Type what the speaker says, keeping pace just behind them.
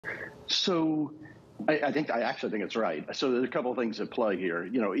So I actually think it's right. So there's a couple of things at play here.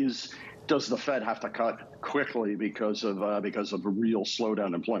 Does the Fed have to cut quickly because of a real slowdown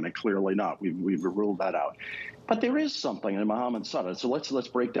in employment? Clearly not. We've ruled that out. But there is something, and Mohamed said it. So let's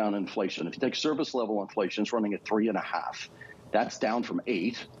break down inflation. If you take service level inflation, it's running at 3.5. That's down from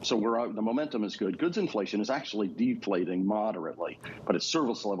 8. So the momentum is good. Goods inflation is actually deflating moderately, but it's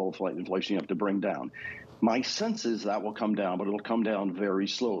service level inflation you have to bring down. My sense is that will come down, but it'll come down very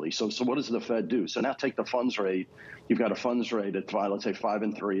slowly. So what does the Fed do? So now take the funds rate. You've got a funds rate at, let's say, 5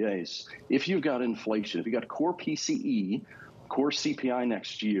 3/8. If you've got inflation, if you've got core PCE, core CPI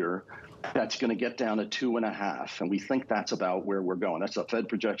next year, that's going to get down to 2.5. And we think that's about where we're going. That's a Fed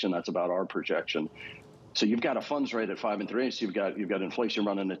projection. That's about our projection. So you've got a funds rate at 5 3/8. You've got inflation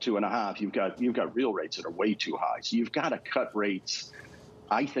running at 2.5. You've got real rates that are way too high. So you've got to cut rates,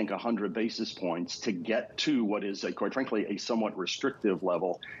 I think, 100 basis points to get to what is, quite frankly, a somewhat restrictive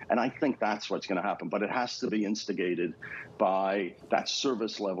level. And I think that's what's going to happen. But it has to be instigated by that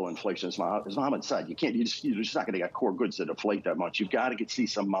service level inflation. As Mohamed said, you're just not going to get core goods that deflate that much. You've got to see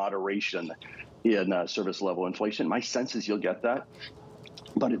some moderation in service level inflation. My sense is you'll get that.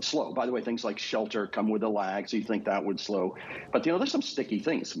 But it's slow. By the way, things like shelter come with a lag, so you think that would slow. But there's some sticky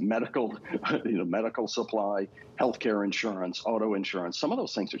things: medical supply, healthcare insurance, auto insurance. Some of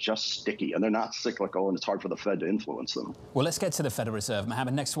those things are just sticky, and they're not cyclical, and it's hard for the Fed to influence them. Well, let's get to the Federal Reserve,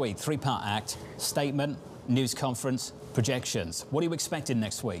 Mohamed. Next week, 3-part act: statement, news conference, projections. What are you expecting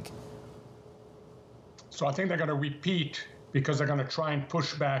next week? So I think they're going to repeat, because they're going to try and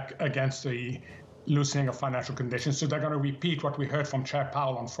push back against the loosening of financial conditions. So they're going to repeat what we heard from Chair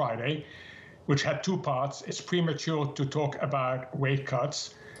Powell on Friday, which had 2 parts. It's premature to talk about rate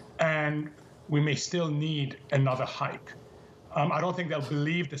cuts, and we may still need another hike. I don't think they'll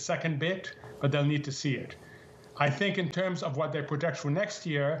believe the second bit, but they'll need to see it. I think in terms of what they project for next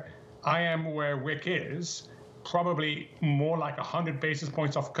year, I am where Rick is, probably more like 100 basis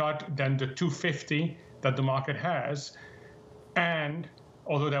points of cut than the 250 that the market has. And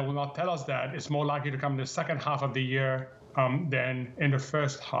although they will not tell us that, it's more likely to come in the second half of the year than in the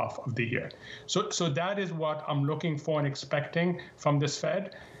first half of the year. So that is what I'm looking for and expecting from this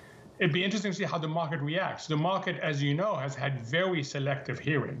Fed. It'd be interesting to see how the market reacts. The market, as you know, has had very selective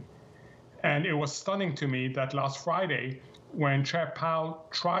hearing. And it was stunning to me that last Friday, when Chair Powell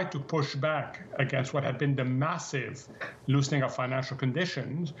tried to push back against what had been the massive loosening of financial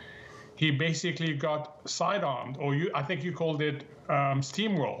conditions, he basically got sidearmed, or I think you called it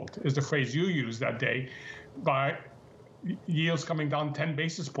steamrolled, is the phrase you used that day, by yields coming down 10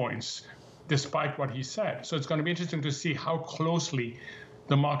 basis points, despite what he said. So it's going to be interesting to see how closely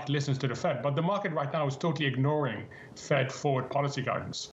the market listens to the Fed. But the market right now is totally ignoring Fed forward policy guidance.